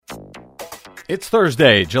It's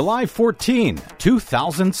Thursday, July 14,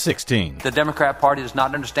 2016. The Democrat Party does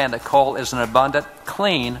not understand that coal is an abundant,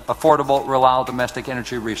 clean, affordable, reliable domestic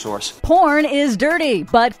energy resource. Porn is dirty,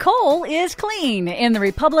 but coal is clean in the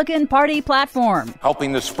Republican Party platform.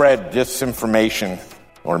 Helping to spread disinformation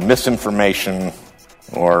or misinformation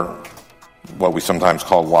or what we sometimes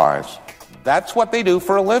call lies. That's what they do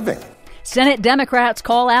for a living. Senate Democrats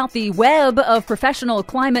call out the web of professional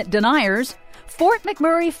climate deniers. Fort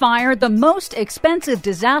McMurray fire, the most expensive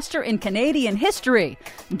disaster in Canadian history.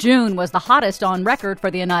 June was the hottest on record for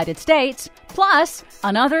the United States. Plus,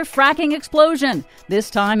 another fracking explosion, this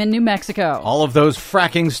time in New Mexico. All of those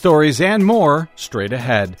fracking stories and more straight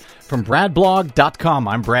ahead. From BradBlog.com,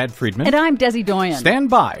 I'm Brad Friedman. And I'm Desi Doyen. Stand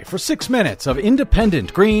by for 6 minutes of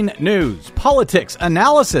independent green news, politics,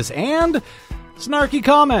 analysis, and snarky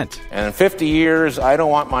comment. And in 50 years, I don't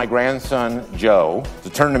want my grandson, Joe, to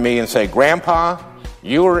turn to me and say, Grandpa,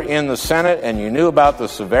 you were in the Senate and you knew about the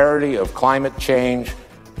severity of climate change.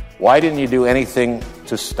 Why didn't you do anything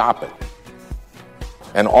to stop it?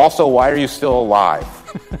 And also, why are you still alive?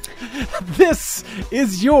 This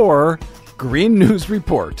is your Green News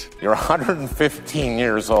Report. You're 115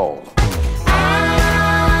 years old.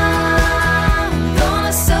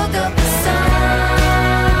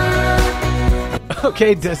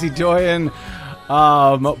 Okay, Desi Doyen.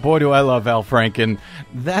 Boy, do I love Al Franken.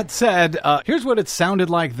 That said, here's what it sounded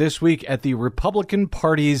like this week at the Republican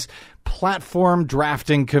Party's Platform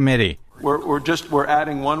Drafting Committee. We're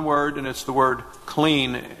adding one word, and it's the word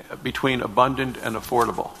clean between abundant and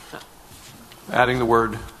affordable. Adding the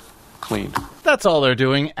word clean. That's all they're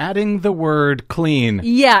doing, adding the word clean.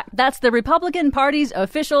 Yeah, that's the Republican Party's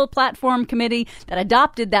official platform committee that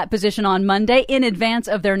adopted that position on Monday in advance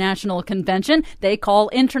of their national convention. They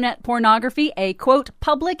call internet pornography a, quote,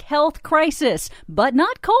 public health crisis, but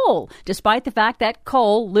not coal, despite the fact that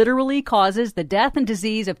coal literally causes the death and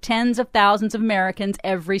disease of tens of thousands of Americans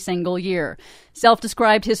every single year.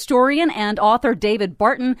 Self-described historian and author David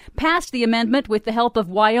Barton passed the amendment with the help of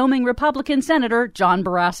Wyoming Republican Senator John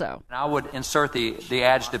Barrasso. I would insert the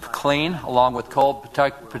adjective clean along with coal,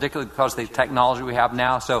 particularly because of the technology we have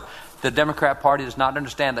now. So the Democrat Party does not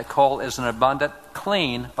understand that coal is an abundant,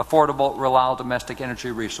 clean, affordable, reliable domestic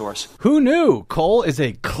energy resource. Who knew coal is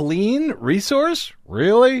a clean resource?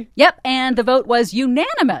 Really? Yep, and the vote was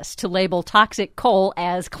unanimous to label toxic coal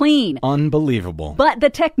as clean. Unbelievable. But the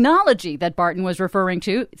technology that Barton was referring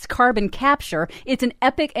to, it's carbon capture. It's an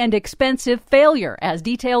epic and expensive failure, as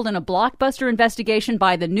detailed in a blockbuster investigation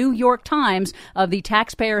by the New York Times of the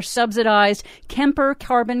taxpayer-subsidized Kemper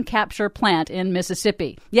carbon capture plant in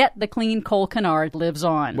Mississippi. Yet the clean coal canard lives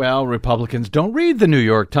on. Well, Republicans don't read the New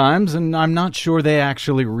York Times, and I'm not sure they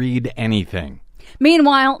actually read anything.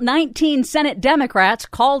 Meanwhile, 19 Senate Democrats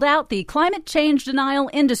called out the climate change denial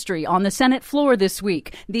industry on the Senate floor this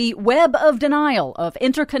week. The web of denial of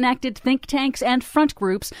interconnected think tanks and front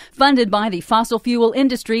groups funded by the fossil fuel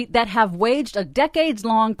industry that have waged a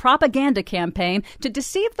decades-long propaganda campaign to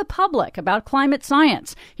deceive the public about climate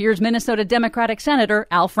science. Here's Minnesota Democratic Senator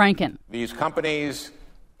Al Franken. These companies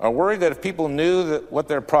are worried that if people knew that what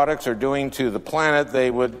their products are doing to the planet,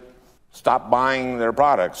 they would stop buying their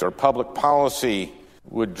products, or public policy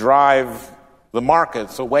would drive the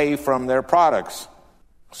markets away from their products.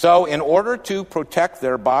 So in order to protect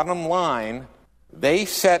their bottom line, they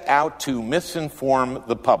set out to misinform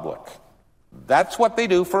the public. That's what they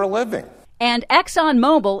do for a living. And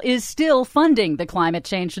ExxonMobil is still funding the climate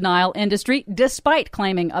change denial industry, despite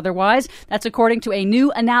claiming otherwise. That's according to a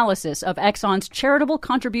new analysis of Exxon's charitable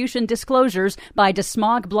contribution disclosures by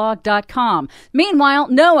DeSmogBlog.com. Meanwhile,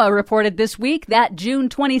 NOAA reported this week that June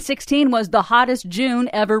 2016 was the hottest June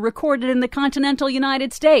ever recorded in the continental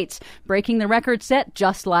United States, breaking the record set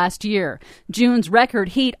just last year. June's record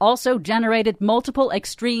heat also generated multiple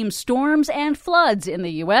extreme storms and floods in the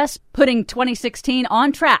U.S., putting 2016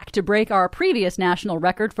 on track to break our previous national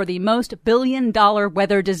record for the most billion-dollar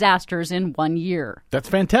weather disasters in 1 year. That's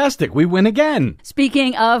fantastic. We win again.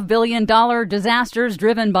 Speaking of billion-dollar disasters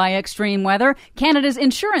driven by extreme weather, Canada's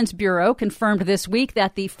Insurance Bureau confirmed this week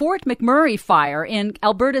that the Fort McMurray fire in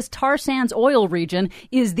Alberta's tar sands oil region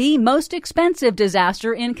is the most expensive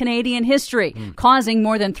disaster in Canadian history, causing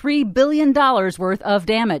more than $3 billion worth of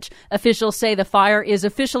damage. Officials say the fire is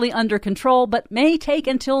officially under control, but may take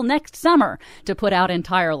until next summer to put out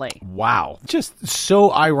entirely. Wow. Just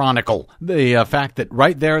so ironical. The fact that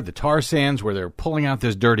right there, the tar sands where they're pulling out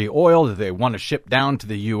this dirty oil that they want to ship down to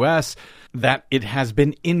the U.S., that it has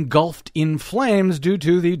been engulfed in flames due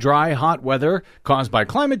to the dry, hot weather caused by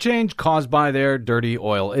climate change, caused by their dirty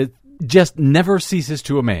oil. just never ceases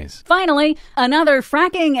to amaze. Finally, another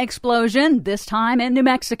fracking explosion, this time in New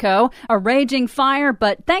Mexico. A raging fire,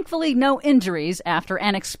 but thankfully no injuries after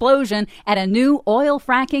an explosion at a new oil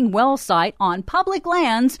fracking well site on public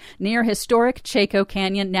lands near historic Chaco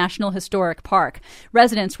Canyon National Historic Park.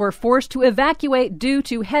 Residents were forced to evacuate due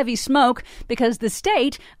to heavy smoke because the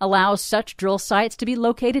state allows such drill sites to be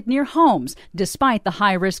located near homes, despite the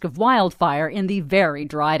high risk of wildfire in the very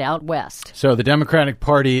dried out West. So the Democratic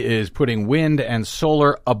Party is putting wind and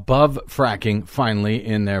solar above fracking, finally,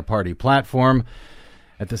 in their party platform.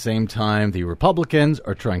 At the same time, the Republicans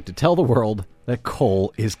are trying to tell the world that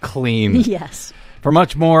coal is clean. Yes. For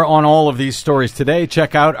much more on all of these stories today,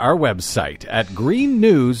 check out our website at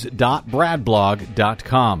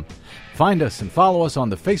greennews.bradblog.com. Find us and follow us on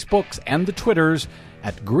the Facebooks and the Twitters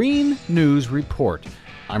at Green News Report.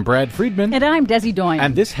 I'm Brad Friedman. And I'm Desi Doyen.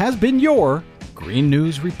 And this has been your Green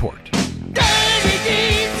News Report.